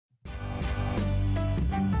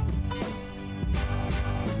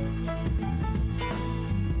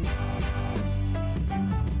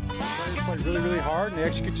really, really hard, and they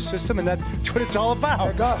execute the system, and that's what it's all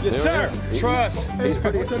about. Yes, sir. Trust. He's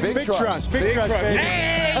pretty big trust. Big trust, baby.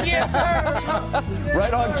 Hey, yes, sir.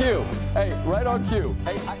 Right on cue. Hey, right on cue.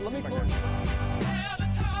 Hey, let me.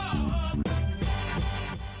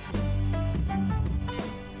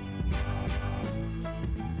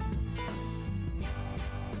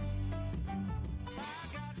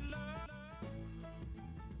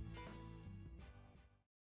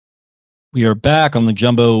 We are back on the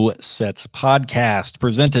Jumbo Sets podcast,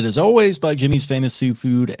 presented as always by Jimmy's Famous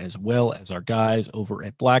Seafood, as well as our guys over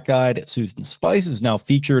at Black Eyed at Susan Spices, now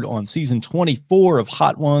featured on season 24 of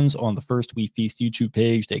Hot Ones on the First We Feast YouTube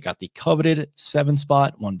page. They got the coveted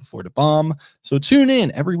 7-spot, one before the bomb. So tune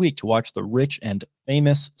in every week to watch the rich and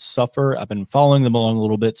famous suffer. I've been following them along a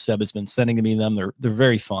little bit. Seb has been sending me them. They're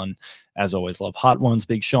very fun. As always, love Hot Ones,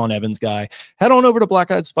 big Sean Evans guy. Head on over to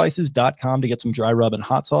blackeyespices.com to get some dry rub and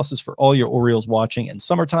hot sauces for all your Orioles watching and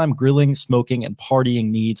summertime grilling, smoking, and partying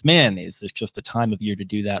needs. Man, is this just the time of year to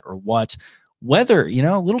do that or what? Weather, you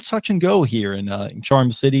know, a little touch and go here in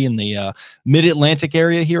Charm City in the mid-Atlantic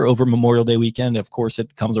area here over Memorial Day weekend. Of course,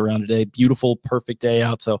 it comes around today. Beautiful, perfect day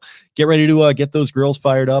out. So get ready to get those grills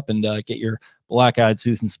fired up and get your Black-Eyed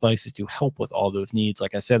Susan Spices to help with all those needs.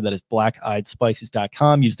 Like I said, that is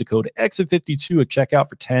blackeyespices.com. Use the code EXIT52 at checkout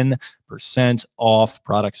for 10% off.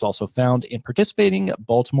 Products also found in participating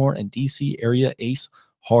Baltimore and DC area Ace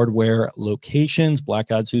Hardware locations.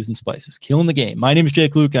 Black-Eyed Susan Spices, killing the game. My name is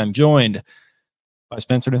Jake Louque. I'm joined by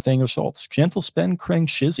Spencer Nathaniel Schultz. Gentle Spen Krang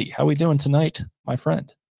Shizzy. How are we doing tonight, my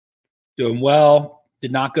friend? Doing well.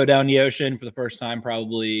 Did not go down the ocean for the first time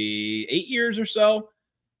probably 8 years or so.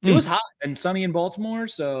 It was hot and sunny in Baltimore,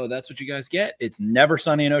 so that's what you guys get. It's never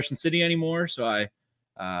sunny in Ocean City anymore, so I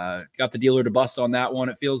got the dealer to bust on that one.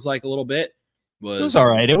 It feels like a little bit. It was all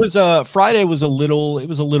right. It was Friday was a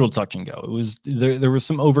little touch and go. It was there was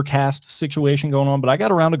some overcast situation going on, but I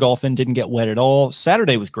got around to golfing, didn't get wet at all.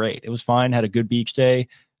 Saturday was great. It was fine, had a good beach day.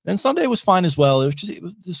 Then Sunday was fine as well. It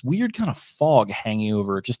was this weird kind of fog hanging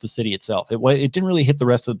over just the city itself. It didn't really hit the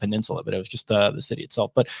rest of the peninsula, but it was just the city itself.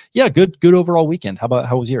 But yeah, good overall weekend. How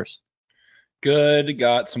was yours? Good.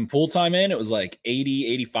 Got some pool time in. It was like 80,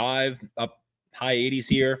 85, up high 80s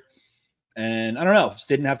here. And I don't know, just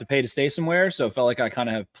didn't have to pay to stay somewhere. So it felt like I kind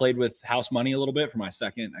of have played with house money a little bit for my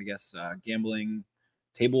second, I guess, gambling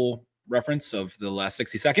table reference of the last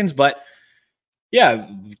 60 seconds. But yeah,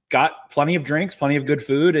 got plenty of drinks, plenty of good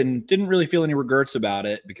food, and didn't really feel any regrets about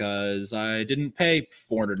it because I didn't pay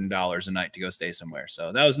 $400 a night to go stay somewhere.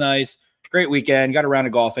 So that was nice. Great weekend. Got around to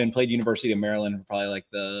golfing, played University of Maryland for probably like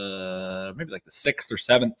maybe the 6th or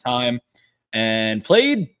 7th time, and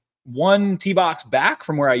played one tee box back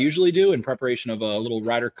from where I usually do in preparation of a little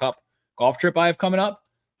Ryder Cup golf trip I have coming up,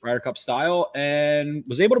 Ryder Cup style, and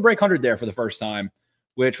was able to break 100 there for the first time,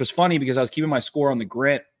 which was funny because I was keeping my score on the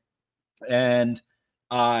Grint. And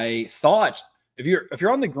I thought if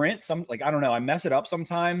you're on the Grint, I don't know, I mess it up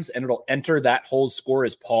sometimes and it'll enter that whole score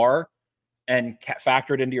as par and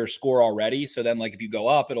factor it into your score already. So then like if you go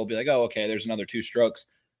up, it'll be like, oh, okay, there's another 2 strokes.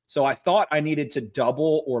 So I thought I needed to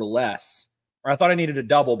double or less, or I thought I needed a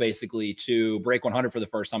double basically to break 100 for the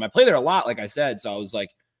first time. I play there a lot, like I said. So I was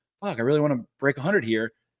like, fuck, I really want to break 100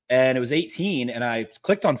 here. And it was 18, and I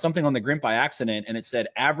clicked on something on the Grint by accident, and it said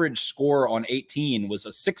average score on 18 was a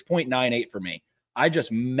 6.98 for me. I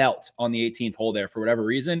just melt on the 18th hole there for whatever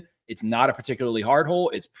reason. It's not a particularly hard hole.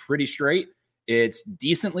 It's pretty straight. It's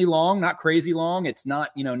decently long, not crazy long. It's not,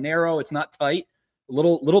 narrow. It's not tight. A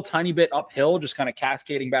little tiny bit uphill, just kind of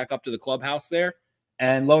cascading back up to the clubhouse there.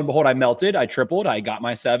 And lo and behold, I melted. I tripled. I got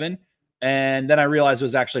my 7. And then I realized it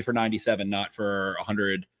was actually for 97, not for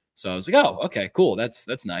 100. So I was like, oh, okay, cool. That's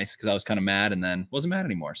nice, because I was kind of mad and then wasn't mad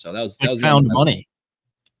anymore. So that was found money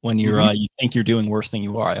when you're you think you're doing worse than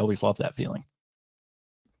you are. I always love that feeling.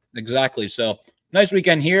 Exactly. So nice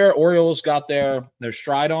weekend here. Orioles got their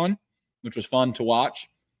stride on, which was fun to watch.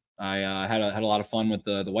 I had a lot of fun with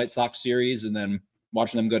the White Sox series, and then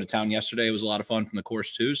watching them go to town yesterday was a lot of fun from the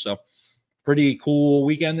course too. So pretty cool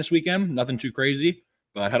weekend this weekend. Nothing too crazy,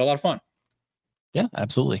 but I had a lot of fun. Yeah,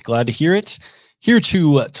 absolutely. Glad to hear it. Here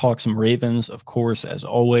to talk some Ravens, of course, as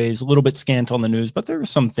always. A little bit scant on the news, but there are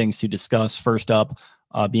some things to discuss. First up,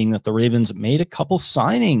 being that the Ravens made a couple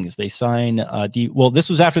signings. They signed, this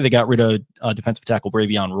was after they got rid of defensive tackle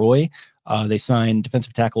Bravion Roy. They signed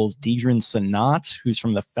defensive tackles Deidrin Sanat, who's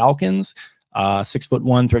from the Falcons,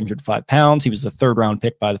 6'1", 305 pounds. He was a 3rd-round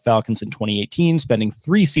pick by the Falcons in 2018, spending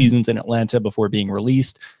 3 seasons in Atlanta before being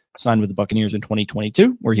released Signed with the Buccaneers in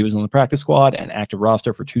 2022, where he was on the practice squad and active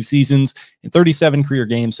roster for 2 seasons. In 37 career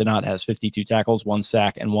games, Senat has 52 tackles, 1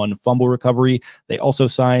 sack, and 1 fumble recovery. They also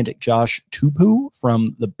signed Josh Tupou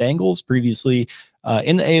from the Bengals, previously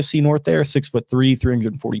in the AFC North there, 6'3",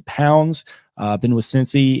 340 pounds. Been with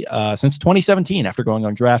Cincy since 2017 after going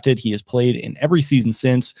undrafted. He has played in every season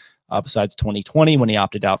since, besides 2020 when he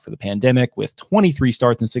opted out for the pandemic, with 23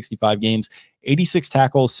 starts in 65 games, 86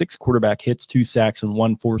 tackles, 6 quarterback hits, 2 sacks, and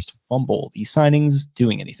 1 forced fumble. These signings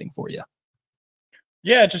doing anything for you?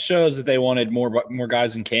 Yeah, it just shows that they wanted more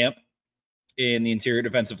guys in camp in the interior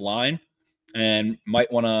defensive line, and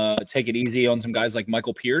might want to take it easy on some guys like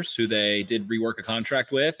Michael Pierce, who they did rework a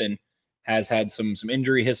contract with and has had some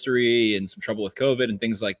injury history and some trouble with COVID and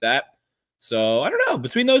things like that. So I don't know.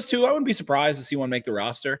 Between those two, I wouldn't be surprised to see one make the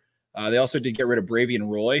roster. They also did get rid of Bravian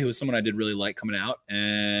Roy, who was someone I did really like coming out.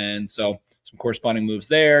 And so some corresponding moves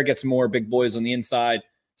there, get some more big boys on the inside,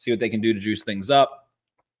 see what they can do to juice things up.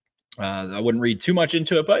 I wouldn't read too much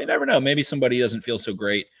into it, but you never know. Maybe somebody doesn't feel so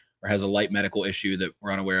great or has a light medical issue that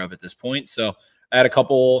we're unaware of at this point. So I had a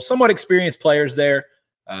couple somewhat experienced players there.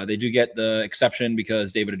 They do get the exception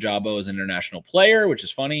because David Ajabo is an international player, which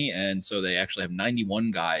is funny. And so they actually have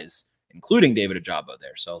 91 guys, including David Ajabo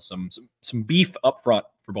there. So some beef up front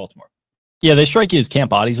for Baltimore. Yeah, they strike you as camp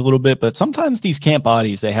bodies a little bit, but sometimes these camp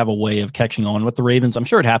bodies, they have a way of catching on with the Ravens. I'm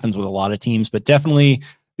sure it happens with a lot of teams, but definitely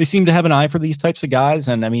they seem to have an eye for these types of guys.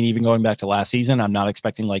 And I mean, even going back to last season, I'm not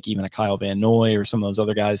expecting like even a Kyle Van Noy or some of those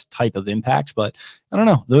other guys type of impact, but I don't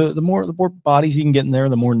know. The more bodies you can get in there,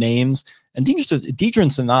 the more names. And Deidrin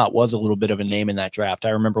Senat was a little bit of a name in that draft.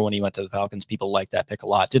 I remember when he went to the Falcons, people liked that pick a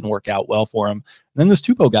lot. Didn't work out well for him. And then this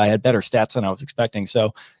Tupou guy had better stats than I was expecting.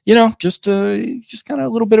 So, you know, just kind of a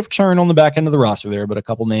little bit of churn on the back end of the roster there, but a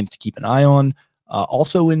couple names to keep an eye on.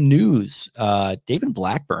 Also in news, David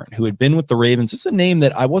Blackburn, who had been with the Ravens. This is a name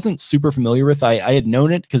that I wasn't super familiar with. I had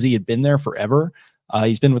known it because he had been there forever.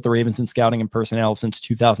 He's been with the Ravens in scouting and personnel since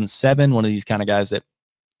 2007. One of these kind of guys that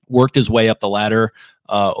worked his way up the ladder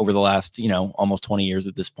over the last, almost 20 years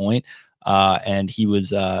at this point. And he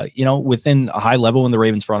was, within a high level in the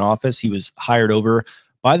Ravens front office. He was hired over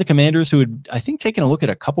by the Commanders, who had, I think, taken a look at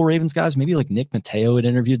a couple Ravens guys, maybe like Nick Mateo had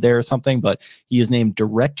interviewed there or something, but he is named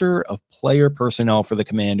Director of Player Personnel for the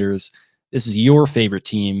Commanders. This is your favorite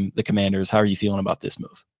team, the Commanders. How are you feeling about this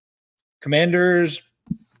move? Commanders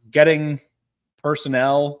getting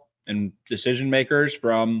personnel and decision makers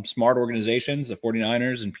from smart organizations, the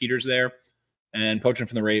 49ers and Peters there, and poaching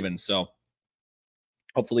from the Ravens. So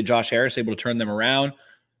hopefully Josh Harris able to turn them around.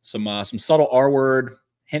 Some subtle R word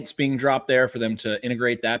hints being dropped there for them to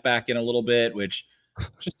integrate that back in a little bit, which is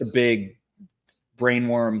just a big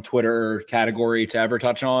brainworm Twitter category to ever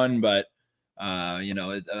touch on. But, I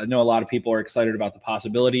know a lot of people are excited about the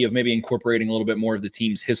possibility of maybe incorporating a little bit more of the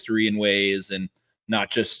team's history in ways and not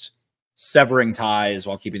just severing ties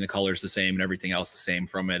while keeping the colors the same and everything else the same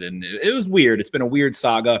from it. And it was weird. It's been a weird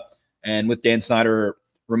saga. And with Dan Snyder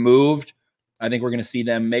removed, I think we're going to see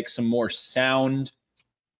them make some more sound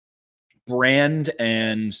brand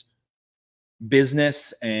and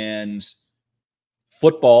business and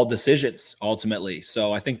football decisions ultimately.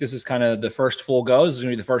 So I think this is kind of the first full go. This is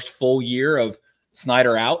going to be the first full year of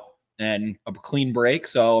Snyder out and a clean break.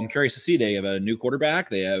 So I'm curious to see. They have a new quarterback.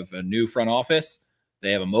 They have a new front office.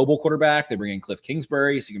 They have a mobile quarterback. They bring in Cliff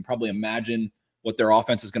Kingsbury. So you can probably imagine what their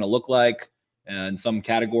offense is going to look like in some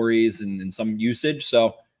categories and in some usage.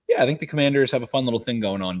 So yeah, I think the Commanders have a fun little thing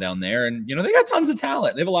going on down there. And, they got tons of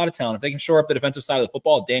talent. They have a lot of talent. If they can shore up the defensive side of the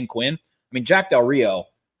football, Dan Quinn. I mean, Jack Del Rio,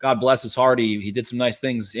 God bless his heart. He did some nice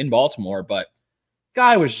things in Baltimore, but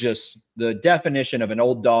guy was just the definition of an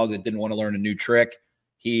old dog that didn't want to learn a new trick.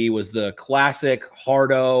 He was the classic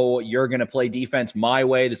hardo, you're going to play defense my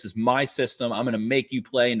way. This is my system. I'm going to make you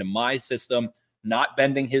play into my system, not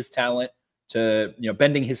bending his talent to,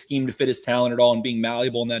 bending his scheme to fit his talent at all and being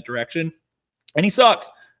malleable in that direction. And he sucked.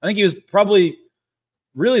 I think he was probably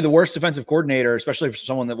really the worst defensive coordinator, especially for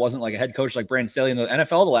someone that wasn't like a head coach like Brandon Staley in the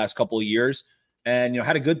NFL the last couple of years. And,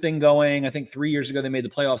 had a good thing going. I think 3 years ago they made the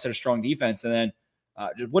playoffs, had a strong defense. And then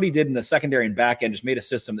just what he did in the secondary and back end just made a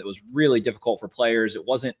system that was really difficult for players. It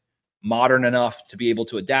wasn't modern enough to be able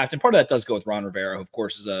to adapt. And part of that does go with Ron Rivera, who, of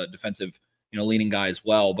course, is a defensive, leaning guy as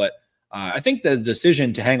well. But I think the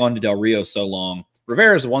decision to hang on to Del Rio so long,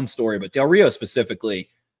 Rivera is one story, but Del Rio specifically,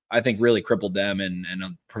 I think really crippled them and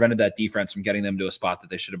prevented that defense from getting them to a spot that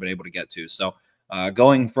they should have been able to get to. So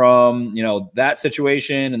going from, that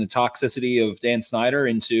situation and the toxicity of Dan Snyder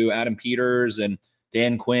into Adam Peters and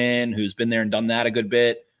Dan Quinn, who's been there and done that a good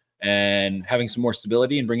bit, and having some more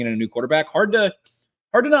stability and bringing in a new quarterback, hard to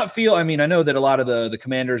not feel. I mean, I know that a lot of the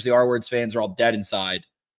Commanders, the R-Words fans are all dead inside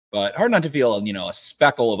but hard not to feel, a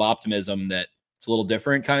speckle of optimism that it's a little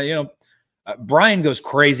different. Kind of, Brian goes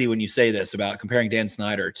crazy when you say this about comparing Dan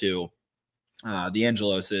Snyder to the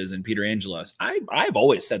Angeloses and Peter Angelos. I've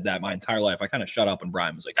always said that my entire life. I kind of shut up when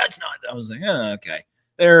Brian was like, "That's not." I was like, "Oh, okay."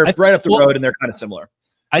 They're right up the road and they're kind of similar.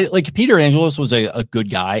 I like Peter Angelos was a good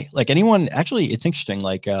guy. Like anyone, actually, it's interesting.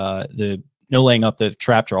 Like the No Laying Up the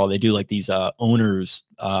Trap Draw, they do like these owners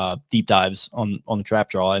deep dives on the trap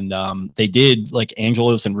draw, and they did like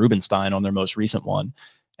Angelos and Rubenstein on their most recent one.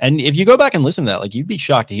 And if you go back and listen to that, like you'd be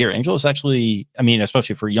shocked to hear Angelos actually, I mean,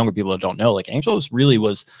 especially for younger people that don't know, like Angelos really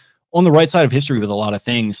was on the right side of history with a lot of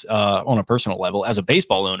things on a personal level. As a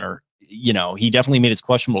baseball owner, he definitely made his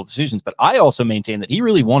questionable decisions, but I also maintain that he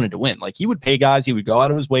really wanted to win. Like he would pay guys, he would go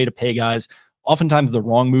out of his way to pay guys, oftentimes the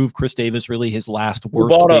wrong move. Chris Davis, really his last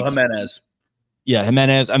worst. Jimenez. Yeah,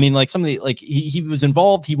 Jimenez. I mean, like some of the, like he was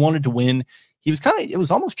involved, he wanted to win. He was it was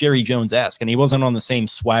almost Jerry Jones-esque, and he wasn't on the same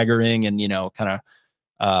swaggering and, kind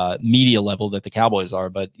of media level that the Cowboys are,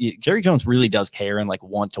 but Jerry Jones really does care and like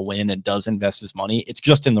want to win and does invest his money. It's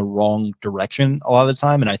just in the wrong direction a lot of the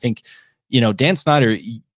time. And I think, Dan Snyder,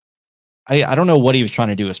 I don't know what he was trying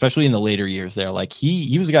to do, especially in the later years there. Like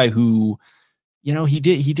he was a guy who, he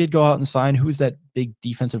did go out and sign, who was that big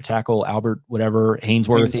defensive tackle, Albert, whatever,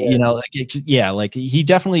 Hainsworth, like he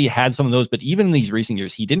definitely had some of those, but even in these recent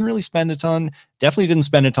years, he didn't really spend a ton, definitely didn't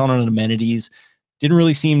spend a ton on amenities, didn't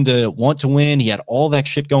really seem to want to win. He had all that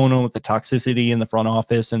shit going on with the toxicity in the front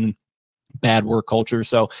office and bad work culture.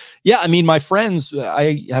 So yeah, I mean, my friends,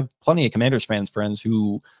 I have plenty of Commanders friends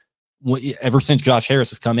who, ever since Josh Harris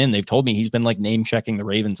has come in, they've told me he's been like name checking the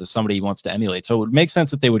Ravens as somebody he wants to emulate. So it would make sense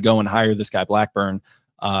that they would go and hire this guy Blackburn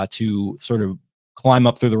to sort of climb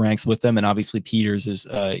up through the ranks with them. And obviously Peters is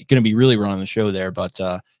going to be really running the show there. But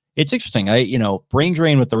it's interesting. Brain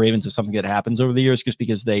drain with the Ravens is something that happens over the years just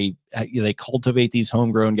because they cultivate these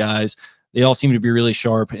homegrown guys. They all seem to be really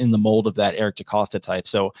sharp in the mold of that Eric DaCosta type.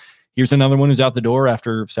 So here's another one who's out the door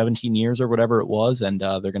after 17 years or whatever it was. And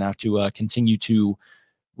they're going to have to continue to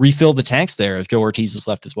refill the tanks there as Joe Ortiz is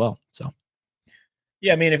left as well. So,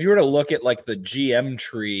 yeah, I mean, if you were to look at like the GM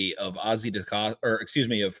tree of Ozzie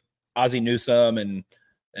Newsome, and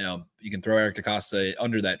you can throw Eric DaCosta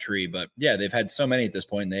under that tree, but yeah, they've had so many at this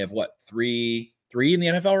point. And they have what three in the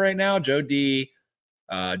NFL right now: Joe D,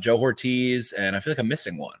 Joe Ortiz, and I feel like I'm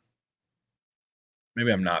missing one.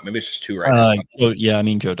 Maybe I'm not. Maybe it's just two right now. Oh, yeah, I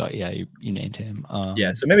mean Joe. Yeah, you named him.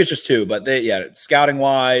 Yeah, so maybe it's just two, but scouting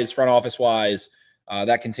wise, front office wise.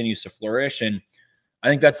 That continues to flourish. And I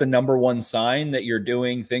think that's the number one sign that you're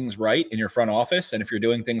doing things right in your front office. And if you're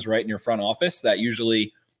doing things right in your front office, that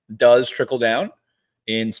usually does trickle down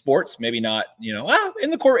in sports. Maybe not, in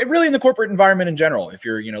the corporate environment in general. If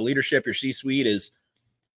your, leadership, your C-suite is,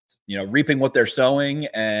 reaping what they're sowing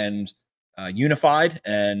and unified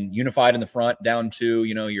in the front down to,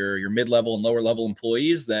 your mid-level and lower level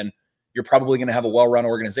employees, then you're probably going to have a well-run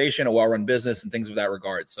organization, a well-run business, and things of that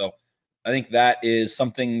regard. So I think that is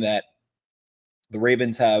something that the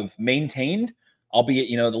Ravens have maintained, albeit,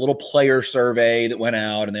 the little player survey that went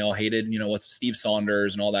out and they all hated, what's Steve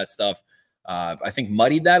Saunders and all that stuff. I think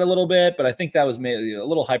muddied that a little bit, but I think that was maybe a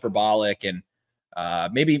little hyperbolic, and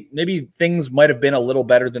maybe things might have been a little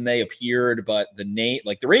better than they appeared. But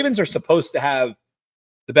the Ravens are supposed to have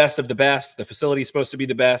the best of the best. The facility is supposed to be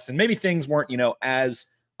the best, and maybe things weren't, as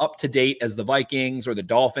up to date as the Vikings or the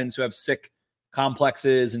Dolphins, who have sick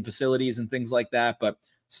complexes and facilities and things like that. But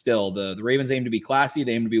still, the Ravens aim to be classy.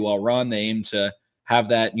 They aim to be well run. They aim to have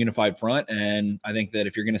that unified front. And I think that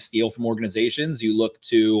if you're going to steal from organizations, you look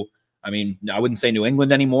to, I wouldn't say New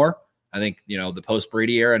England anymore. I think, the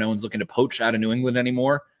post-Brady era, no one's looking to poach out of New England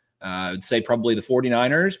anymore. I would say probably the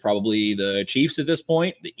 49ers, probably the Chiefs at this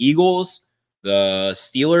point, the Eagles, the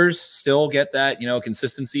Steelers still get that,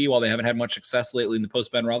 consistency while they haven't had much success lately in the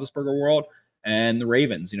post-Ben Roethlisberger world. And the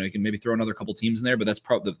Ravens, you can maybe throw another couple teams in there, but that's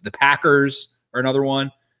probably the Packers are another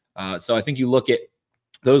one. So I think you look at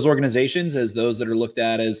those organizations as those that are looked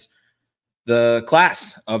at as the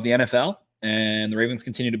class of the NFL, and the Ravens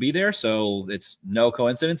continue to be there. So it's no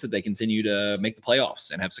coincidence that they continue to make the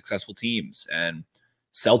playoffs and have successful teams and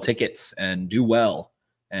sell tickets and do well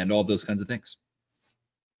and all those kinds of things.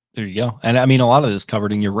 There you go. And I mean, a lot of this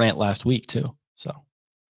covered in your rant last week too. So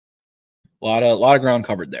a lot of ground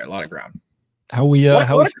covered there. A lot of ground. How we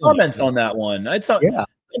comments on that one?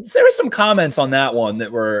 There were some comments on that one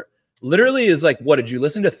that were literally is like, what did you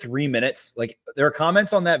listen to 3 minutes? Like there are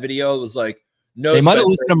comments on that video. It was like, no, they might have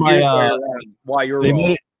listened to my why you're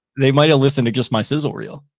wrong. They might have listened to just my sizzle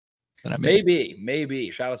reel. Maybe.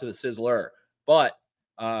 Shout out to the Sizzler. But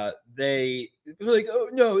they were like, oh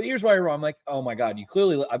no, here's why you're wrong. I'm like, oh my God, you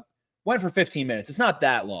clearly went for 15 minutes. It's not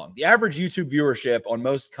that long. The average YouTube viewership on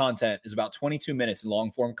most content is about 22 minutes in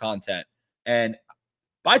long form content. And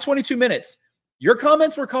by 22 minutes, your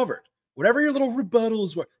comments were covered. Whatever your little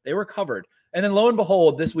rebuttals were, they were covered. And then lo and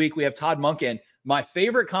behold, this week we have Todd Monken. My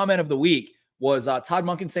favorite comment of the week was Todd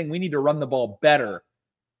Monken saying we need to run the ball better.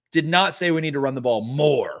 Did not say we need to run the ball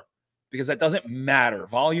more, because that doesn't matter.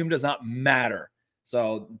 Volume does not matter.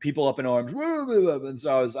 So people up in arms. And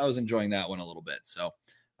so I was enjoying that one a little bit. So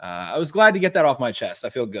I was glad to get that off my chest. I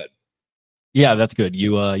feel good. Yeah, that's good.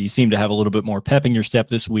 You seem to have a little bit more pep in your step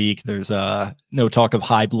this week. There's no talk of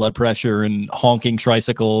high blood pressure and honking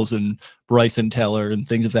tricycles and Bryson Teller and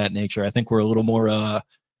things of that nature. I think we're a little more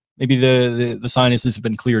maybe the sinuses have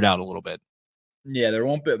been cleared out a little bit. Yeah, there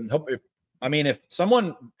won't be. If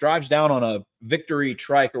someone drives down on a victory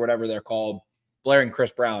trike or whatever they're called, blaring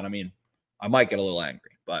Chris Brown, I might get a little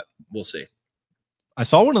angry, but we'll see. I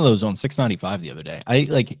saw one of those on 695 the other day.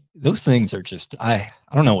 Those things are just, I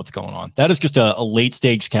don't know what's going on. That is just a late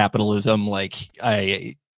stage capitalism.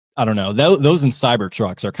 I don't know. Those in cyber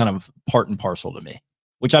trucks are kind of part and parcel to me,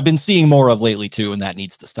 which I've been seeing more of lately too. And that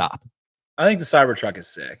needs to stop. I think the cyber truck is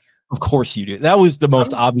sick. Of course you do. That was the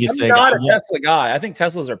most obvious thing. I'm not a Tesla guy. I think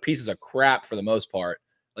Teslas are pieces of crap for the most part.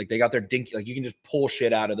 Like they got their dinky, like you can just pull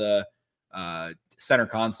shit out of the center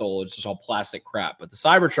console. It's just all plastic crap. But the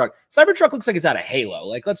Cybertruck looks like it's out of Halo.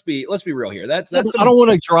 Like let's be real here. That's I don't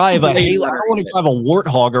want to drive a Halo. I don't want to drive a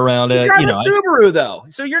Warthog around it. You drive a Subaru though,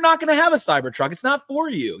 so you're not going to have a Cybertruck. It's not for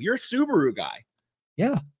you. You're a Subaru guy.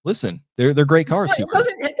 Yeah, listen, they're great cars. It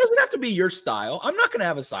doesn't have to be your style. I'm not going to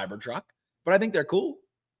have a Cybertruck, but I think they're cool.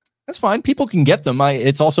 That's fine. People can get them.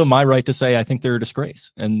 It's also my right to say I think they're a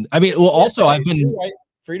disgrace. And I've been right.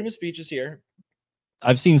 Freedom of speech is here.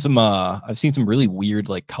 I've seen some really weird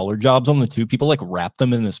like color jobs on the two. People like wrap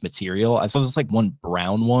them in this material. I saw this like one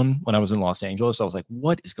brown one when I was in Los Angeles. I was like,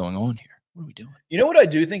 what is going on here? What are we doing? You know what I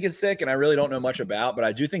do think is sick, and I really don't know much about, but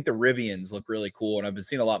I do think the Rivians look really cool, and I've been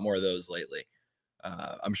seeing a lot more of those lately.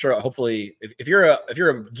 I'm sure hopefully if you're a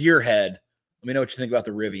gearhead, let me know what you think about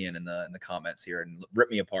the Rivian in the comments here and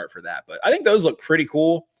rip me apart for that. But I think those look pretty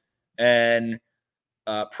cool. And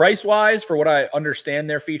price wise, for what I understand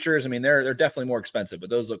their features, they're definitely more expensive,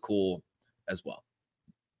 but those look cool as well.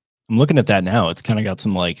 I'm looking at that now. It's kind of got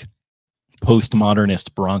some like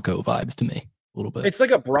postmodernist Bronco vibes to me a little bit. It's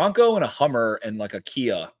like a Bronco and a Hummer and like a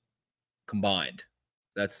Kia combined.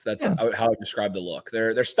 That's how I describe the look.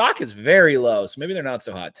 Their stock is very low, so maybe they're not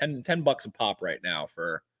so hot. $10 a pop right now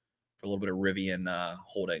for a little bit of Rivian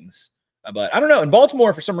holdings. But I don't know. In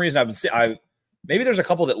Baltimore, for some reason, I've been seeing, maybe there's a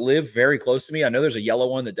couple that live very close to me. I know there's a yellow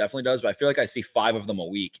one that definitely does, but I feel like I see 5 of them a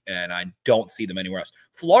week, and I don't see them anywhere else.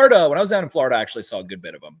 Florida, when I was down in Florida, I actually saw a good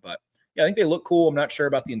bit of them. But yeah, I think they look cool. I'm not sure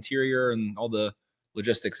about the interior and all the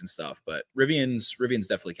logistics and stuff, but Rivians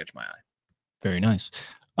definitely catch my eye. Very nice.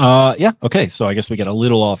 Yeah. Okay. So I guess we got a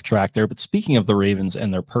little off track there, but speaking of the Ravens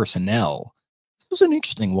and their personnel, this was an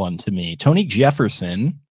interesting one to me. Tony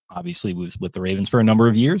Jefferson obviously was with the Ravens for a number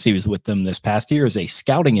of years. He was with them this past year as a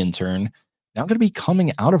scouting intern. Now going to be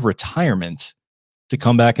coming out of retirement to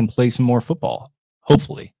come back and play some more football.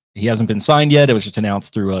 Hopefully. He hasn't been signed yet. It was just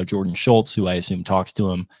announced through Jordan Schultz, who I assume talks to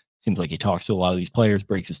him. Seems like he talks to a lot of these players,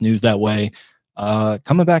 breaks his news that way.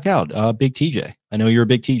 Coming back out, Big TJ. I know you're a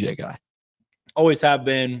big TJ guy. Always have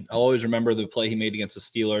been. I'll always remember the play he made against the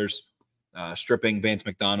Steelers, stripping Vance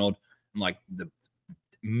McDonald, and like the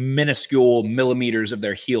minuscule millimeters of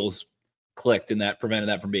their heels clicked, and that prevented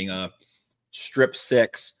that from being a strip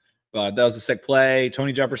 6. But that was a sick play.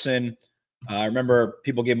 Tony Jefferson, I remember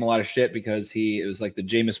people gave him a lot of shit because it was like the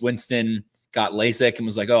Jameis Winston got LASIK and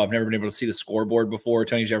was like, oh, I've never been able to see the scoreboard before.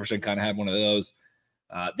 Tony Jefferson kind of had one of those.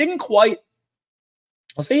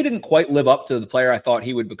 I'll say he didn't quite live up to the player I thought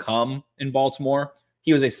he would become in Baltimore.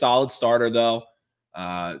 He was a solid starter, though.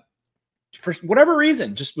 For whatever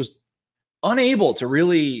reason, just was unable to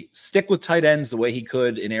really stick with tight ends the way he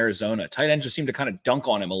could in Arizona. Tight ends just seemed to kind of dunk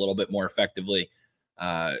on him a little bit more effectively,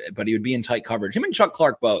 but he would be in tight coverage. Him and Chuck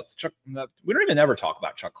Clark both. We don't even ever talk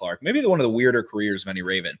about Chuck Clark. Maybe one of the weirder careers of any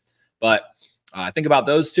Raven. But I think about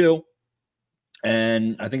those two,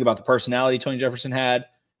 and I think about the personality Tony Jefferson had.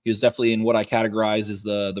 He was definitely in what I categorize as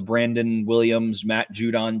the Brandon Williams, Matt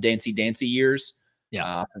Judon, Dancy years.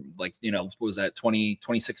 Yeah. What was that,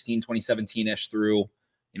 2016, 2017-ish through,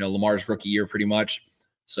 Lamar's rookie year pretty much.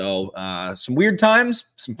 So some weird times,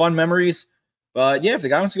 some fun memories. But yeah, if the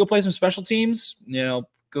guy wants to go play some special teams,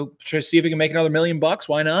 go try to see if he can make another $1 million.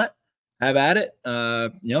 Why not? Have at it.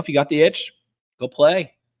 If you got the itch, go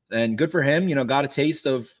play. And good for him. Got a taste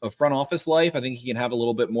of front office life. I think he can have a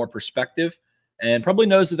little bit more perspective. And probably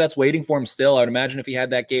knows that that's waiting for him still. I would imagine if he had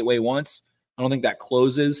that gateway once, I don't think that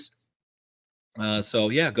closes So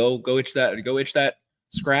yeah, go itch that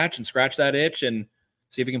scratch and scratch that itch and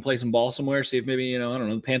see if you can play some ball somewhere. See if maybe, I don't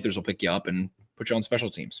know, the Panthers will pick you up and put you on special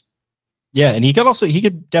teams. Yeah, and he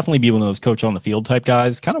could definitely be one of those coach on the field type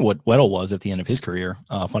guys, kind of what Weddle was at the end of his career,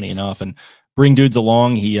 funny enough, and bring dudes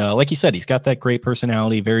along. He, like you said, he's got that great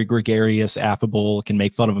personality, very gregarious, affable, can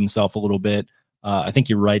make fun of himself a little bit. I think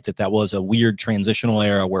you're right that was a weird transitional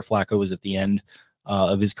era where Flacco was at the end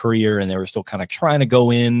of his career, and they were still kind of trying to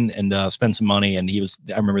go in and spend some money. And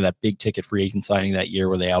I remember that big ticket free agent signing that year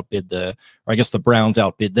where they outbid or I guess the Browns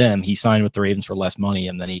outbid them. He signed with the Ravens for less money,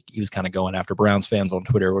 and then he was kind of going after Browns fans on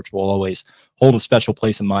Twitter, which will always hold a special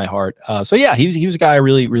place in my heart. So yeah, he was a guy I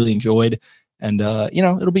really, really enjoyed. And,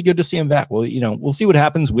 it'll be good to see him back. Well, we'll see what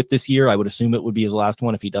happens with this year. I would assume it would be his last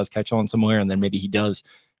one if he does catch on somewhere, and then maybe he does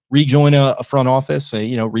rejoin a front office,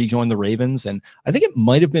 rejoin the Ravens. And I think it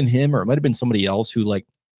might have been him, or it might have been somebody else who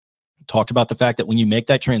talked about the fact that when you make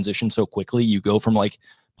that transition so quickly, you go from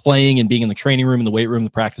playing and being in the training room, in the weight room, the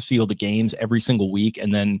practice field, the games every single week,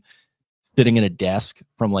 and then sitting at a desk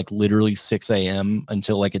from literally 6 a.m.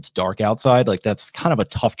 until it's dark outside. That's kind of a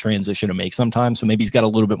tough transition to make sometimes. So maybe he's got a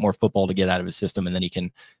little bit more football to get out of his system, and then he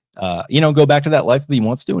can, go back to that life that he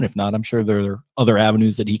wants to. And if not, I'm sure there are other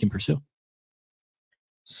avenues that he can pursue.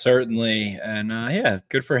 Certainly. And yeah,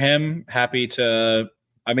 good for him. Happy to,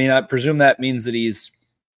 I presume that means that he's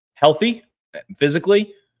healthy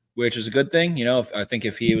physically, which is a good thing. I think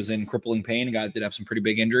if he was in crippling pain, a guy that did have some pretty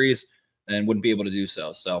big injuries, then wouldn't be able to do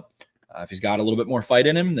so. So if he's got a little bit more fight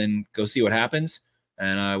in him, then go see what happens.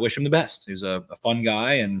 And I wish him the best. He's a fun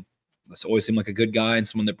guy, and this always seemed like a good guy and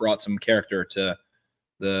someone that brought some character to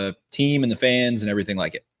the team and the fans and everything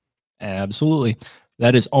like it. Absolutely.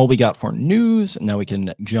 That is all we got for news. Now we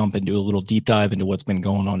can jump into a little deep dive into what's been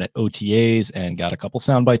going on at OTAs, and got a couple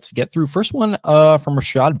sound bites to get through. First one from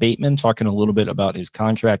Rashod Bateman, talking a little bit about his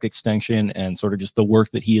contract extension and sort of just the work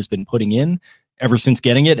that he has been putting in ever since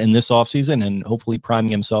getting it in this offseason, and hopefully priming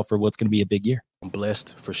himself for what's going to be a big year. I'm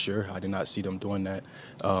blessed for sure. I did not see them doing that,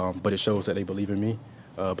 but it shows that they believe in me,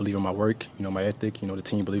 believe in my work, my ethic. The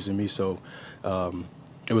team believes in me, so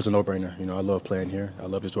it was a no-brainer. I love playing here. I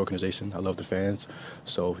love this organization. I love the fans.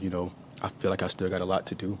 So, I feel like I still got a lot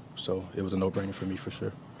to do. So it was a no-brainer for me for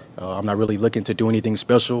sure. I'm not really looking to do anything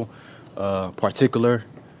special, particular.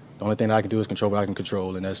 The only thing that I can do is control what I can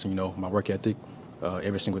control, and that's, my work ethic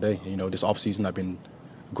every single day. This offseason I've been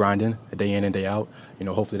grinding day in and day out.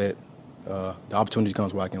 Hopefully that the opportunity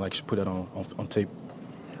comes where I can put it on tape.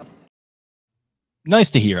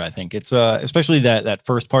 Nice to hear. I think it's especially that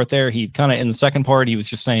first part there. He kind of, in the second part, he was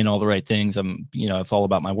just saying all the right things. It's all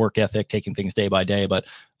about my work ethic, taking things day by day. But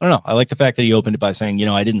I don't know. I like the fact that he opened it by saying,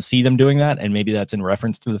 I didn't see them doing that. And maybe that's in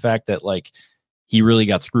reference to the fact that he really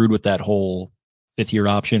got screwed with that whole fifth-year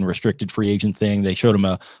option, restricted free agent thing. They showed him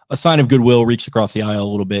a sign of goodwill, reached across the aisle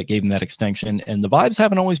a little bit, gave him that extension. And the vibes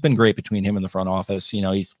haven't always been great between him and the front office.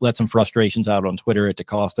 He's let some frustrations out on Twitter at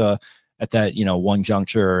DaCosta at that, one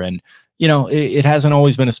juncture. And, it hasn't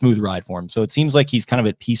always been a smooth ride for him. So it seems like he's kind of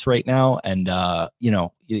at peace right now. And,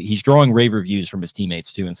 he's drawing rave reviews from his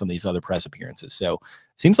teammates too in some of these other press appearances. So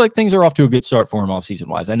it seems like things are off to a good start for him offseason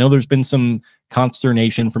wise. I know there's been some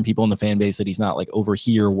consternation from people in the fan base that he's not over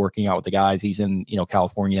here working out with the guys. He's in,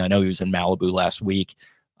 California. I know he was in Malibu last week.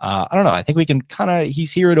 I don't know. I think we can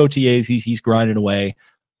he's here at OTAs. He's grinding away.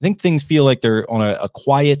 I think things feel like they're on a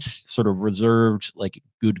quiet, sort of reserved,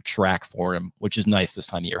 good track for him, which is nice this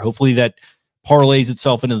time of year. Hopefully that parlays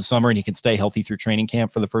itself into the summer and he can stay healthy through training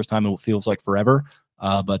camp for the first time in what feels like forever.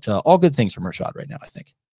 But all good things from Rashod right now, I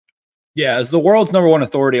think. Yeah, as the world's number one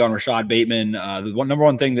authority on Rashod Bateman, the number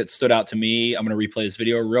one thing that stood out to me, I'm going to replay this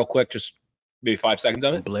video real quick, just maybe 5 seconds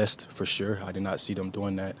of it. I'm blessed for sure. I did not see them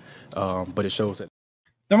doing that, but it shows that.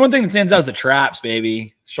 Number one thing that stands out is the traps,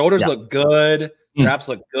 baby. Shoulders look good. Traps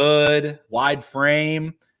look good. Wide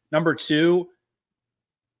frame. Number two,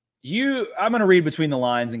 I'm going to read between the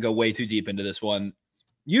lines and go way too deep into this one.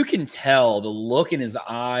 You can tell the look in his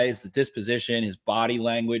eyes, the disposition, his body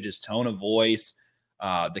language, his tone of voice,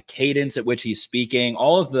 the cadence at which he's speaking,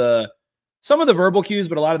 some of the verbal cues,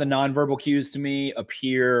 but a lot of the nonverbal cues to me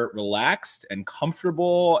appear relaxed and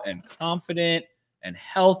comfortable and confident and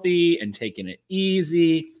healthy and taking it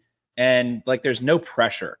easy. And there's no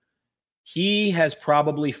pressure. He has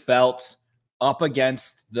probably felt up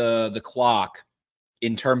against the clock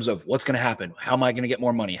in terms of what's going to happen. How am I going to get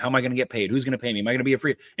more money? How am I going to get paid? Who's going to pay me? Am I going to be a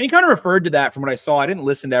free? And he kind of referred to that from what I saw. I didn't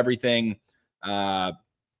listen to everything, ear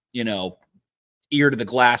to the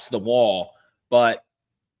glass to the wall, but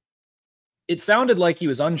it sounded like he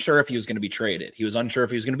was unsure if he was going to be traded. He was unsure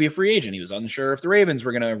if he was going to be a free agent. He was unsure if the Ravens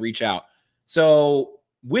were going to reach out. So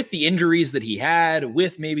with the injuries that he had,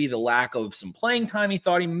 with maybe the lack of some playing time he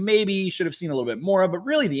thought he maybe should have seen a little bit more of, but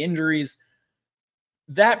really the injuries,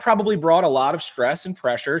 that probably brought a lot of stress and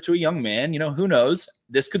pressure to a young man. You know, who knows?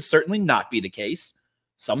 This could certainly not be the case.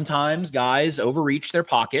 Sometimes guys overreach their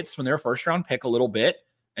pockets when they're a first-round pick a little bit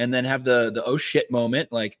and then have the oh shit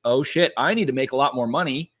moment, like, oh shit, I need to make a lot more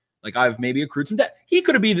money. Like, I've maybe accrued some debt. He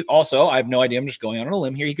could be also, I have no idea, I'm just going on a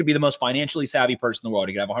limb here, he could be the most financially savvy person in the world.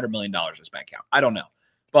 He could have $100 million in his bank account. I don't know.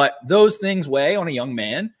 But those things weigh on a young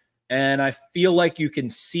man. And I feel like you can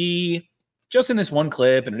see just in this one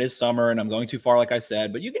clip, and it is summer and I'm going too far, like I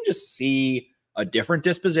said, but you can just see a different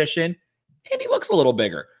disposition and he looks a little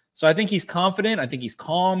bigger. So I think he's confident. I think he's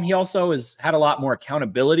calm. He also has had a lot more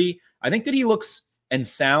accountability. I think that he looks and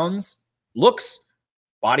sounds,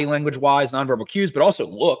 body language wise, nonverbal cues, but also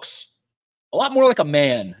looks a lot more like a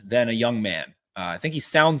man than a young man. I think he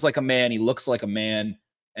sounds like a man. He looks like a man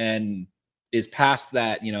and is past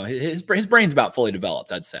that, you know, his brain's about fully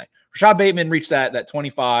developed, I'd say. Rashod Bateman reached that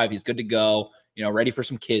 25. He's good to go, you know, ready for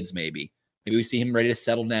some kids maybe. Maybe we see him ready to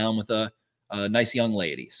settle down with a nice young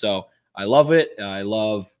lady. So I love it. I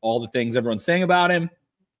love all the things everyone's saying about him.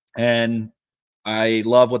 And I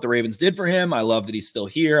love what the Ravens did for him. I love that he's still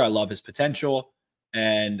here. I love his potential.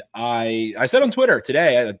 And I said on Twitter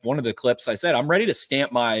today, one of the clips, I said, I'm ready to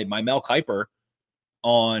stamp my Mel Kiper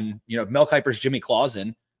on, you know, Mel Kiper's Jimmy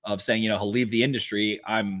Clausen of saying, you know, he'll leave the industry.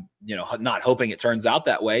 I'm, you know, not hoping it turns out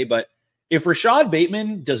that way. But if Rashod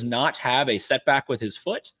Bateman does not have a setback with his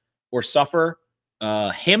foot or suffer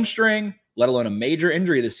a hamstring, let alone a major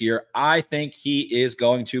injury this year, I think he is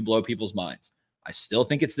going to blow people's minds. I still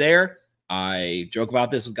think it's there. I joke about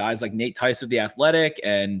this with guys like Nate Tice of The Athletic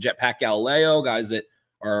and Jetpack Galileo, guys that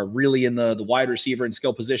are really in the wide receiver and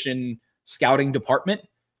skill position scouting department.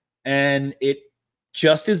 And it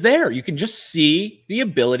just is there. You can just see the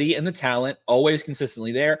ability and the talent always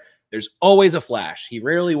consistently there. There's always a flash. He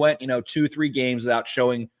rarely went, you know, 2-3 games without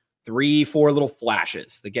showing 3-4 little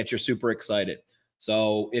flashes that get you super excited.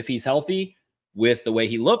 So if he's healthy, with the way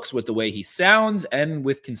he looks, with the way he sounds, and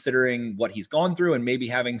with considering what he's gone through and maybe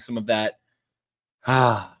having some of that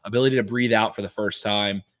ability to breathe out for the first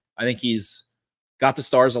time, I think he's got the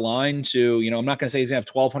stars aligned to, you know, I'm not going to say he's going to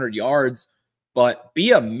have 1,200 yards, but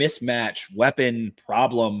be a mismatch weapon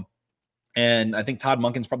problem. And I think Todd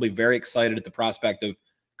Monken's probably very excited at the prospect of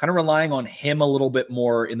kind of relying on him a little bit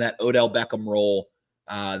more in that Odell Beckham role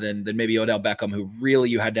than maybe Odell Beckham, who really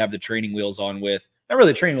you had to have the training wheels on with. Not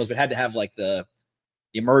really the training wheels, but had to have like the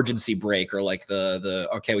emergency break or like the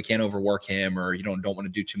okay, we can't overwork him, or you don't want to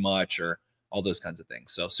do too much, or all those kinds of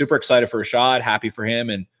things. So super excited for Rashod, happy for him,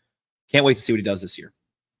 and can't wait to see what he does this year.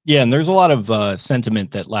 Yeah, and there's a lot of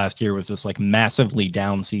sentiment that last year was this like massively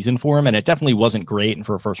down season for him, and it definitely wasn't great. And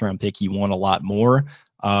for a first-round pick, you want a lot more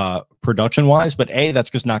production-wise. But that's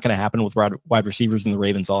just not going to happen with wide receivers in the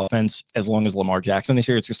Ravens offense as long as Lamar Jackson is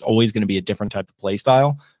here. It's just always going to be a different type of play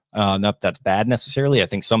style. Not that that's bad necessarily. I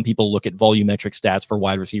think some people look at volumetric stats for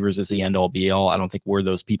wide receivers as the end-all be-all. I don't think we're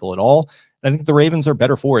those people at all. And I think the Ravens are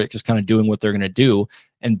better for it, just kind of doing what they're going to do.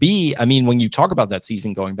 And B, I mean, when you talk about that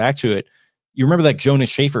season, going back to it, you remember that Jonas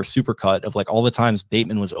Schaefer supercut of like all the times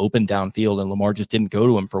Bateman was open downfield and Lamar just didn't go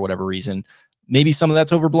to him for whatever reason. Maybe some of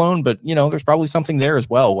that's overblown, but you know, there's probably something there as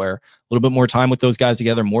well, where a little bit more time with those guys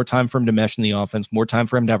together, more time for him to mesh in the offense, more time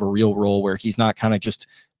for him to have a real role where he's not kind of just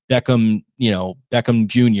Beckham, you know, Beckham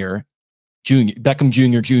Jr.,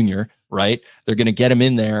 right? They're going to get him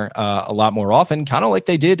in there a lot more often, kind of like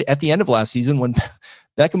they did at the end of last season when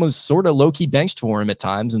Beckham was sort of low-key benched for him at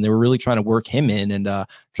times, and they were really trying to work him in and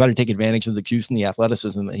try to take advantage of the juice and the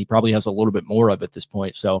athleticism that he probably has a little bit more of at this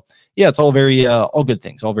point. So yeah, it's all very, all good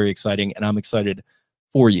things, all very exciting. And I'm excited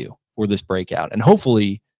for you for this breakout. And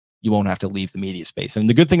hopefully you won't have to leave the media space. And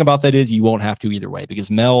the good thing about that is you won't have to either way,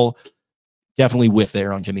 because Mel definitely whiffed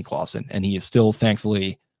there on Jimmy Clausen, and he is still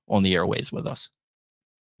thankfully on the airways with us.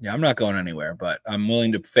 Yeah, I'm not going anywhere, but I'm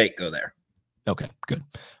willing to fake go there. Okay, good.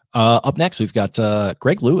 Up next, we've got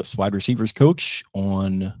Greg Lewis, wide receivers coach,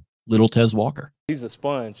 on Little Tez Walker. He's a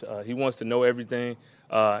sponge. He wants to know everything,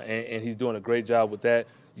 and he's doing a great job with that.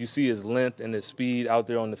 You see his length and his speed out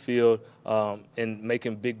there on the field and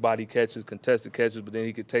making big body catches, contested catches, but then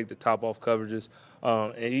he could take the top off coverages.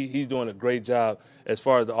 And he's doing a great job as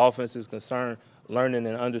far as the offense is concerned. Learning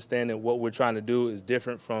and understanding what we're trying to do is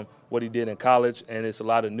different from what he did in college, and it's a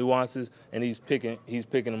lot of nuances, and he's picking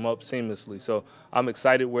them up seamlessly. So I'm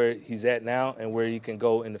excited where he's at now and where he can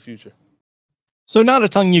go in the future. So not a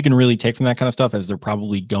ton you can really take from that kind of stuff, as they're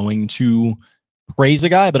probably going to praise a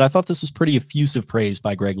guy, but I thought this was pretty effusive praise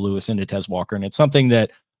by Greg Lewis into Tez Walker, and it's something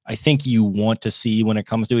that I think you want to see when it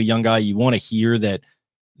comes to a young guy. You want to hear that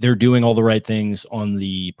they're doing all the right things on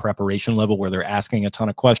the preparation level where they're asking a ton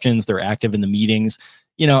of questions. They're active in the meetings,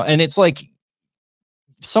 you know, and it's like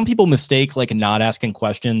some people mistake like not asking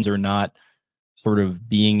questions or not sort of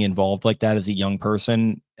being involved like that as a young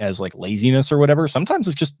person as like laziness or whatever. Sometimes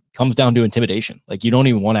it just comes down to intimidation. Like you don't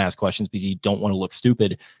even want to ask questions because you don't want to look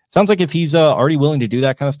stupid. It sounds like if he's already willing to do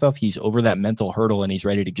that kind of stuff, he's over that mental hurdle and he's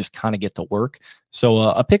ready to just kind of get to work. So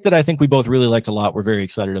a pick that I think we both really liked a lot. We're very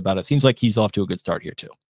excited about it. Seems like he's off to a good start here too.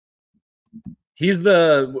 He's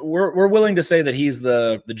we're willing to say that he's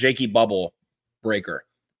the Jakey bubble breaker.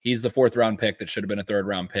 He's the 4th round pick that should have been a 3rd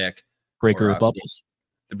round pick. Breaker of bubbles.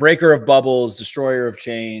 The breaker of bubbles, destroyer of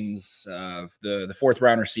chains, the 4th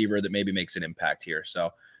round receiver that maybe makes an impact here.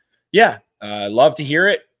 So, yeah, love to hear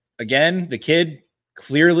it. Again, the kid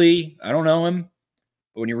clearly, I don't know him,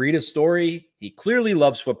 but when you read his story, he clearly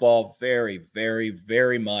loves football very, very,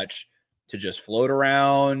 very much to just float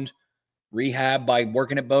around, rehab by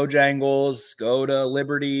working at Bojangles, go to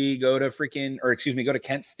Liberty, go to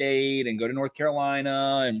Kent State and go to North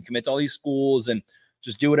Carolina and commit to all these schools and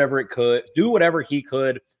just do whatever he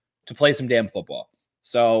could to play some damn football.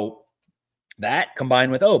 So that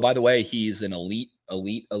combined with, oh, by the way, he's an elite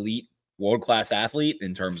world-class athlete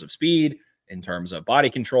in terms of speed, in terms of body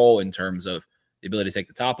control, in terms of the ability to take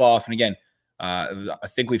the top off. And again, I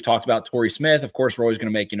think we've talked about Torrey Smith. Of course, we're always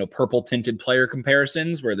going to make, purple tinted player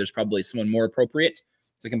comparisons where there's probably someone more appropriate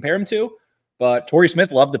to compare him to. But Torrey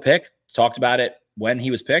Smith loved the pick, talked about it when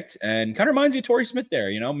he was picked, and kind of reminds you of Torrey Smith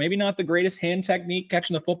there. Maybe not the greatest hand technique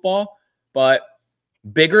catching the football, but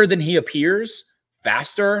bigger than he appears,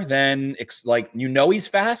 faster than he's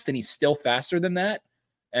fast and he's still faster than that.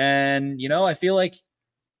 And, I feel like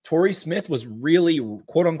Torrey Smith was really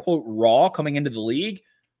quote unquote raw coming into the league,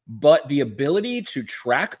 but the ability to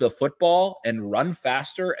track the football and run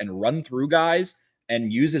faster and run through guys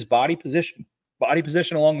and use his body position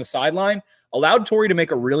along the sideline allowed Torrey to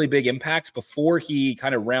make a really big impact before he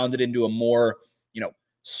kind of rounded into a more,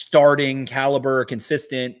 starting caliber,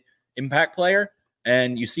 consistent impact player.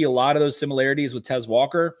 And you see a lot of those similarities with Tez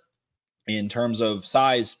Walker in terms of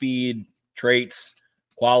size, speed, traits,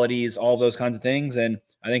 qualities, all those kinds of things. And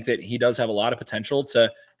I think that he does have a lot of potential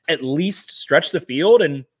to at least stretch the field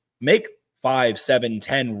and make 5, 7,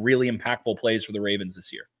 10 really impactful plays for the Ravens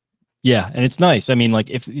this year. Yeah, and it's nice. I mean, like,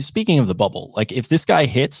 speaking of the bubble, like if this guy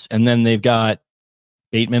hits and then they've got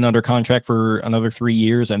Bateman under contract for another 3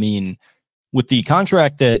 years, I mean, with the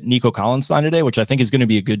contract that Nico Collins signed today, which I think is going to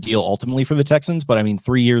be a good deal ultimately for the Texans, but I mean,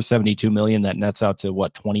 3 years, $72 million, that nets out to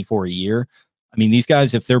what, 24 a year. I mean, these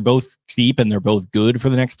guys, if they're both cheap and they're both good for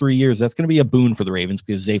the next 3 years, that's going to be a boon for the Ravens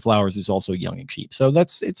because Zay Flowers is also young and cheap. So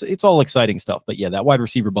it's all exciting stuff. But yeah, that wide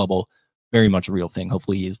receiver bubble, very much a real thing.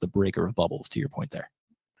 Hopefully he is the breaker of bubbles, to your point there.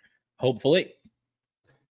 Hopefully.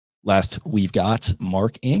 Last, we've got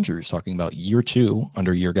Mark Andrews talking about year 2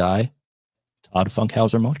 under your guy, Todd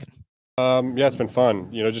Funkhauser-Mulkin. Yeah, it's been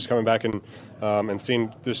fun, just coming back and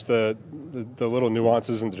seeing just the little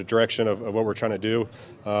nuances and the direction of what we're trying to do,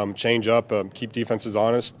 change up, keep defenses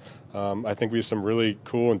honest. I think we have some really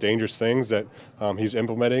cool and dangerous things that he's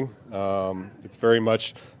implementing. It's very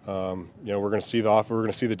much, we're going to see we're going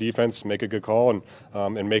to see the defense make a good call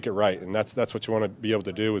and make it right. And that's what you want to be able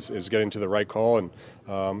to do is get into the right call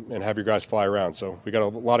and have your guys fly around. So we got a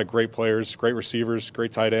lot of great players, great receivers,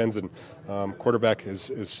 great tight ends, and quarterback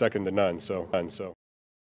is second to none.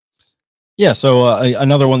 Yeah, so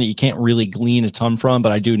another one that you can't really glean a ton from,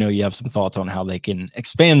 but I do know you have some thoughts on how they can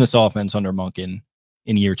expand this offense under Mulkin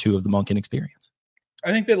in year 2 of the Mulkin experience.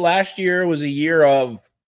 I think that last year was a year of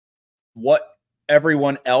what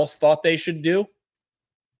everyone else thought they should do,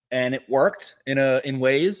 and it worked in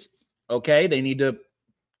ways. Okay, they need to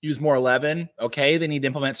use more 11. Okay, they need to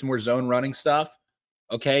implement some more zone running stuff.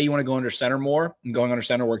 Okay, you want to go under center more, and going under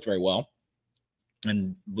center worked very well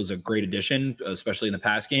and was a great addition, especially in the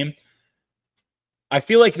pass game. I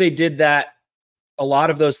feel like they did a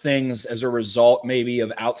lot of those things as a result maybe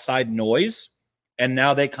of outside noise. And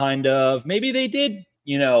now they maybe they did,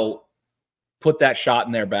 put that shot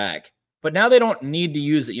in their bag. But now they don't need to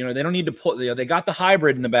use it. They don't need to they got the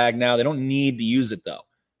hybrid in the bag now. They don't need to use it, though.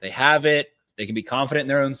 They have it. They can be confident in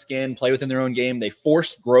their own skin, play within their own game. They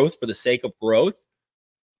forced growth for the sake of growth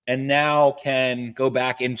and now can go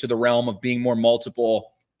back into the realm of being more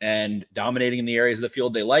multiple and dominating in the areas of the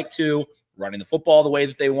field they like to, running the football the way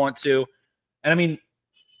that they want to. And I mean,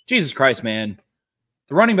 Jesus Christ, man.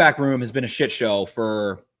 The running back room has been a shit show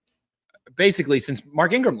for basically since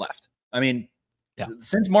Mark Ingram left. I mean,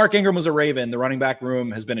 Since Mark Ingram was a Raven, the running back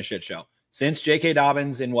room has been a shit show. Since J.K.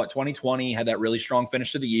 Dobbins in 2020 had that really strong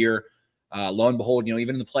finish to the year, lo and behold,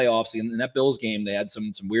 even in the playoffs, in that Bills game, they had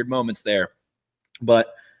some weird moments there.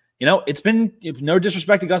 But it's been no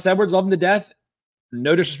disrespect to Gus Edwards, love him to death.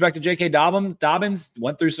 No disrespect to J.K. Dobbins,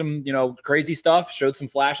 went through some, crazy stuff, showed some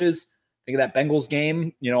flashes. Think of that Bengals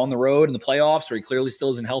game, on the road in the playoffs where he clearly still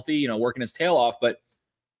isn't healthy, working his tail off. But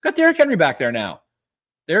got Derrick Henry back there now.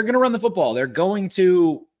 They're going to run the football. They're going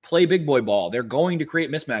to play big boy ball. They're going to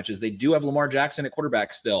create mismatches. They do have Lamar Jackson at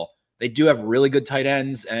quarterback still. They do have really good tight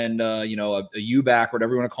ends and, a U-back,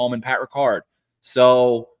 whatever you want to call him, in Pat Ricard.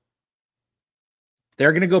 So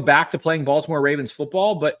they're going to go back to playing Baltimore Ravens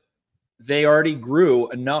football, but they already grew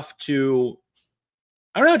enough to,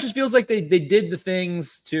 I don't know, it just feels like they did the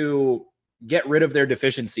things to get rid of their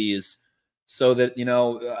deficiencies so that,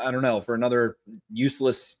 I don't know, for another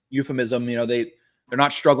useless euphemism, they're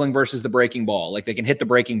not struggling versus the breaking ball. Like they can hit the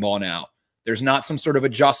breaking ball now. There's not some sort of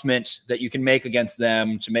adjustment that you can make against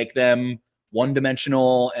them to make them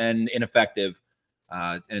one-dimensional and ineffective.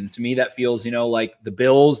 And to me, that feels, like the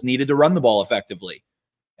Bills needed to run the ball effectively.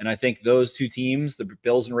 And I think those two teams, the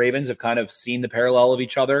Bills and Ravens, have kind of seen the parallel of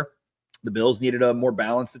each other. The Bills needed a more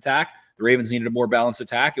balanced attack. The Ravens needed a more balanced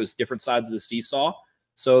attack. It was different sides of the seesaw.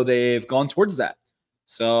 So they've gone towards that.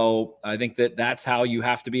 So I think that's how you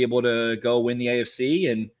have to be able to go win the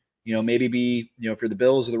AFC and, maybe be, if you're the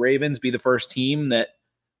Bills or the Ravens, be the first team that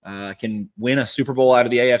can win a Super Bowl out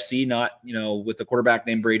of the AFC, not, with a quarterback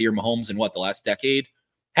named Brady or Mahomes in the last decade.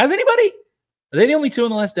 Has anybody? Are they the only two in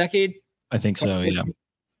the last decade? I think so, yeah.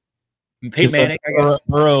 Peyton Manning, I guess.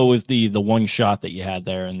 Burrow was the one shot that you had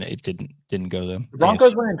there, and it didn't go there. The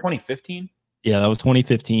Broncos went in 2015. Yeah, that was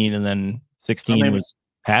 2015, and then 16 was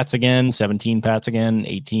Pats again, 17 Pats again,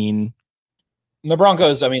 18. The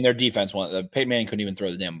Broncos, their defense won. Peyton Manning couldn't even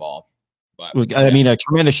throw the damn ball. But, look, a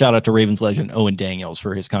tremendous shout out to Ravens legend Owen Daniels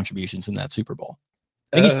for his contributions in that Super Bowl.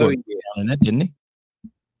 I think he scored in it, didn't he?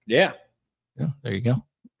 Yeah. Yeah, there you go.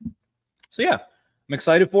 So yeah, I'm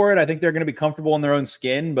excited for it. I think they're going to be comfortable in their own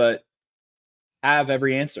skin, but have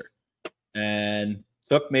every answer. And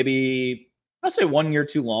took maybe, I'll say 1 year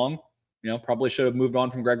too long. Probably should have moved on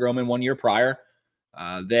from Greg Roman 1 year prior.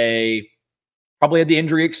 They probably had the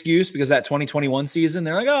injury excuse because that 2021 season,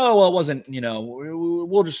 they're like, oh, well, it wasn't,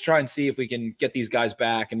 we'll just try and see if we can get these guys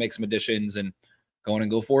back and make some additions and go on and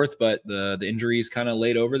go forth. But the injuries kind of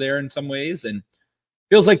laid over there in some ways. And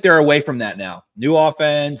feels like they're away from that now. New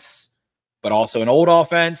offense, but also an old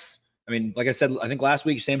offense. Like I said, I think last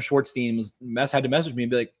week, Sam Schwartzstein had to message me and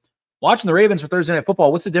be like, watching the Ravens for Thursday Night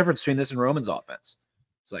Football, what's the difference between this and Roman's offense?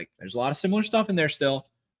 It's like, there's a lot of similar stuff in there still.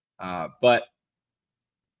 But,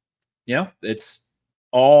 it's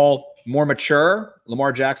all more mature.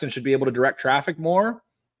 Lamar Jackson should be able to direct traffic more.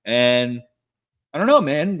 And I don't know,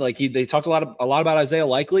 man. They talked a lot about Isaiah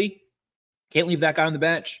Likely. Can't leave that guy on the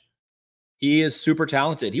bench. He is super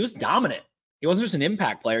talented. He was dominant. He wasn't just an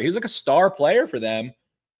impact player. He was like a star player for them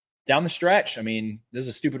down the stretch. This is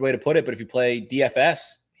a stupid way to put it, but if you play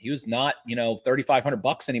DFS, he was not,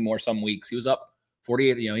 $3,500 anymore some weeks. He was up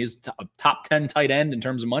 48, he was a top 10 tight end in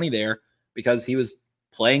terms of money there because he was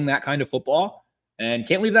playing that kind of football and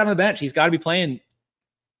can't leave that on the bench. He's got to be playing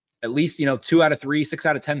at least, 2 out of 3, 6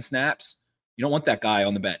 out of 10 snaps. You don't want that guy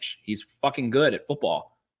on the bench. He's fucking good at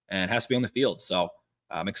football and has to be on the field. So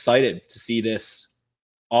I'm excited to see this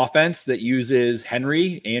offense that uses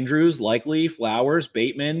Henry, Andrews, Likely, Flowers,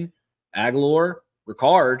 Bateman, Aguilar,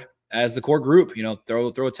 Ricard as the core group.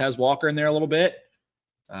 Throw a Tez Walker in there a little bit.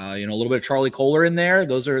 A little bit of Charlie Kohler in there.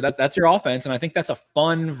 That's your offense, and I think that's a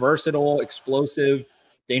fun, versatile, explosive,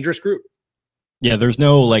 dangerous group. Yeah, there's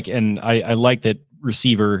no and I like that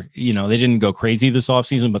receiver. They didn't go crazy this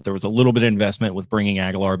offseason, but there was a little bit of investment with bringing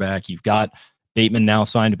Aguilar back. You've got Bateman now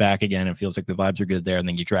signed back again. It feels like the vibes are good there. And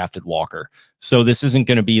then you drafted Walker. So this isn't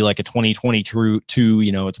going to be like a 2022,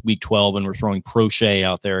 it's week 12 and we're throwing Prochet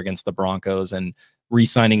out there against the Broncos and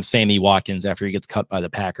re-signing Sammy Watkins after he gets cut by the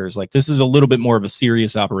Packers. This is a little bit more of a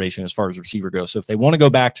serious operation as far as receiver goes. So if they want to go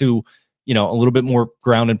back to, a little bit more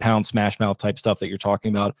ground and pound smash mouth type stuff that you're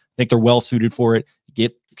talking about, I think they're well suited for it.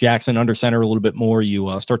 Get Jackson under center a little bit more.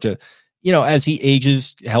 You start to, as he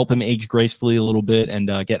ages, help him age gracefully a little bit and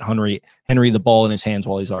get Henry the ball in his hands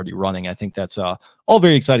while he's already running. I think that's all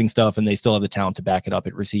very exciting stuff, and they still have the talent to back it up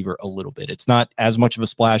at receiver a little bit. It's not as much of a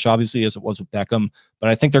splash, obviously, as it was with Beckham, but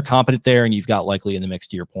I think they're competent there, and you've got Likely in the mix,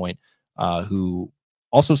 to your point, who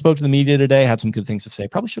also spoke to the media today, had some good things to say.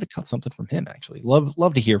 Probably should have cut something from him, actually.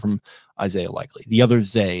 Love to hear from Isaiah Likely, the other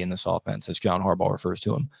Zay in this offense, as John Harbaugh refers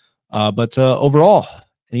to him. But overall,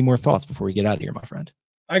 any more thoughts before we get out of here, my friend?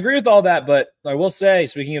 I agree with all that, but I will say,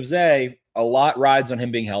 speaking of Zay, a lot rides on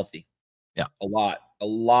him being healthy. Yeah. A lot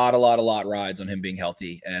rides on him being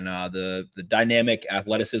healthy. And the dynamic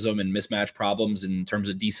athleticism and mismatch problems in terms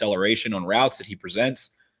of deceleration on routes that he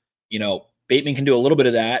presents, Bateman can do a little bit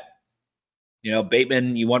of that. You know,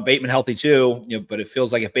 Bateman, you want Bateman healthy too, you know, but it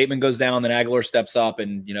feels like if Bateman goes down, then Aguilar steps up,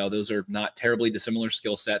 and, you know, those are not terribly dissimilar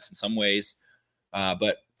skill sets in some ways.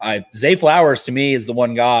 But Zay Flowers to me is the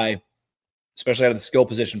one guy, especially out of the skill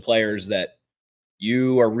position players, that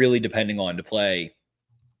you are really depending on to play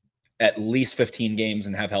at least 15 games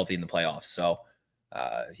and have healthy in the playoffs. So,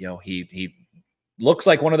 you know, he looks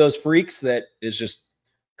like one of those freaks that is just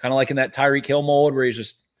kind of like in that Tyreek Hill mold where he's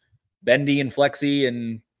just bendy and flexy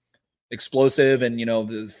and explosive, and, you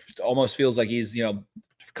know, almost feels like he's, you know,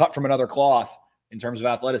 cut from another cloth in terms of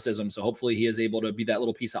athleticism. So hopefully he is able to be that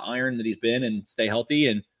little piece of iron that he's been and stay healthy.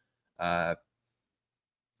 And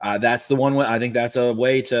that's the one way. I think that's a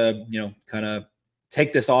way to, you know, kind of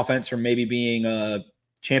take this offense from maybe being a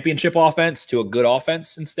championship offense to a good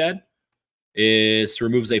offense instead, is to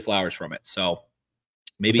remove Zay Flowers from it. So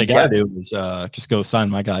maybe what they got to do is just go sign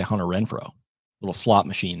my guy Hunter Renfrow, little slot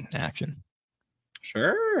machine action.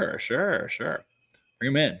 Sure.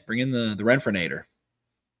 Bring him in. Bring in the Renfronator.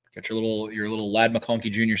 Get your little Lad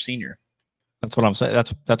McConkey Jr. Senior. That's what I'm saying.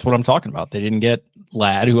 That's what I'm talking about. They didn't get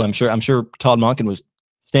Lad, who I'm sure Todd Monken was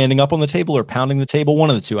standing up on the table or pounding the table.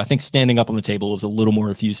 One of the two. I think standing up on the table was a little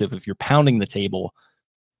more effusive. If you're pounding the table,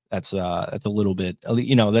 that's a little bit,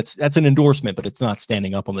 you know, that's an endorsement, but it's not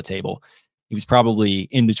standing up on the table. He was probably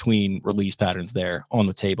in between release patterns there on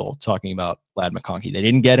the table talking about Lad McConkey. They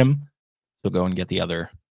didn't get him. So go and get the other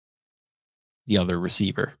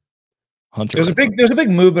receiver, Hunter. There's a big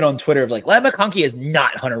movement on Twitter of like, Lad McConkey is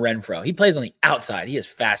not Hunter Renfrow. He plays on the outside. He is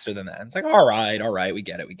faster than that. And it's like, all right, we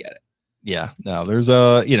get it. Yeah, no, there's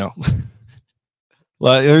you know,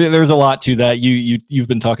 there's a lot to that. You've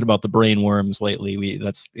been talking about the brain worms lately.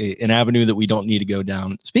 That's an avenue that we don't need to go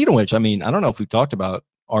down. Speaking of which, I mean, I don't know if we've talked about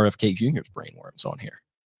RFK Jr.'s brain worms on here.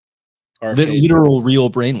 The literal real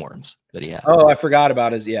brain worms that he had. Oh, I forgot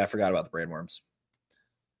about the brain worms.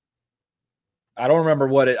 I don't remember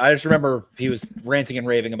I just remember he was ranting and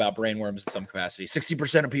raving about brain worms in some capacity.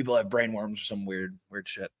 60% of people have brain worms or some weird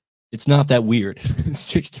shit. It's not that weird.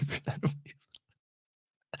 60%.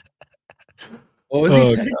 What was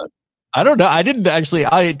he saying? God. I don't know. I didn't actually.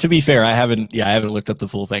 To be fair, I haven't looked up the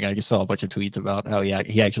full thing. I just saw a bunch of tweets about how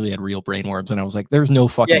he actually had real brain worms, and I was like, "There's no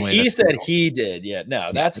fucking way." He said he did. Yeah, no,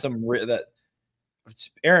 that's that.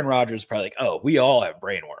 Aaron Rodgers is probably like, "Oh, we all have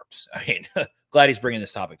brain worms." I mean, glad he's bringing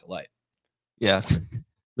this topic to light. Yeah,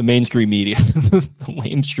 the mainstream media,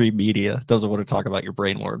 doesn't want to talk about your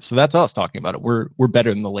brain worms, so that's us talking about it. We're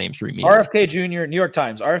better than the lamestream media. RFK Jr. New York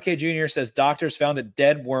Times. RFK Jr. says doctors found a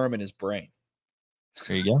dead worm in his brain.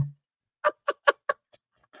 There you go.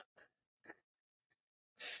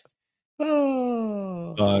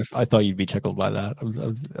 I thought you'd be tickled by that.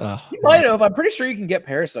 You might have. I'm pretty sure you can get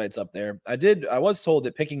parasites up there. I was told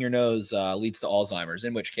that picking your nose leads to Alzheimer's,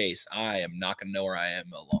 in which case I am not going to know where I am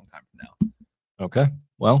a long time from now. Okay.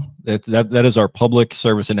 Well, that is our public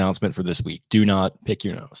service announcement for this week. Do not pick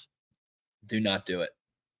your nose. Do not do it.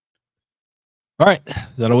 All right.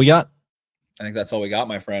 Is that all we got? I think that's all we got,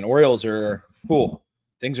 my friend. Orioles are cool.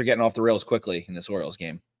 Things are getting off the rails quickly in this Orioles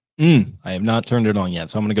game. I have not turned it on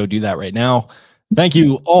yet, so I'm going to go do that right now. Thank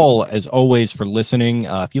you all, as always, for listening.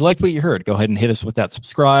 If you liked what you heard, go ahead and hit us with that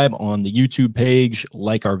subscribe on the YouTube page,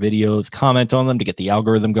 like our videos, comment on them to get the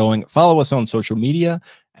algorithm going. Follow us on social media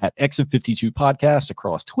at Exit52 Podcast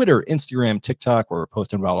across Twitter, Instagram, TikTok, where we're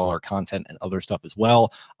posting about all our content and other stuff as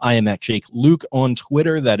well. I am at Jake Louque on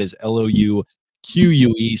Twitter. That is LOUQUE.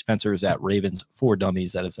 Spencer is at Ravens for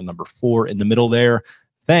Dummies. That is the number 4 in the middle there.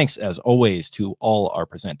 Thanks, as always, to all our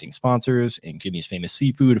presenting sponsors, and Jimmy's Famous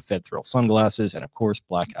Seafood, Fed Thrill Sunglasses, and, of course,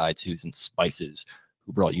 Black Eyed Susan Spices,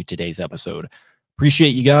 who brought you today's episode. Appreciate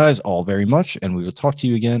you guys all very much, and we will talk to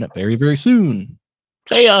you again very, very soon.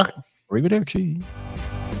 See ya. Arrivederci.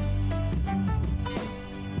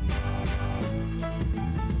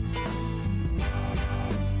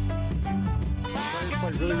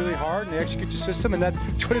 Really, really hard, and they execute the system, and that's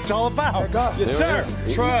what it's all about. Yes, sir.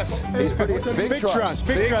 Trust. He's big trust.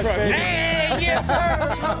 Big trust, baby. Hey, yes,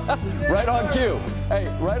 sir. Right on cue. Hey,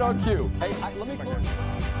 right on cue. Hey, let me.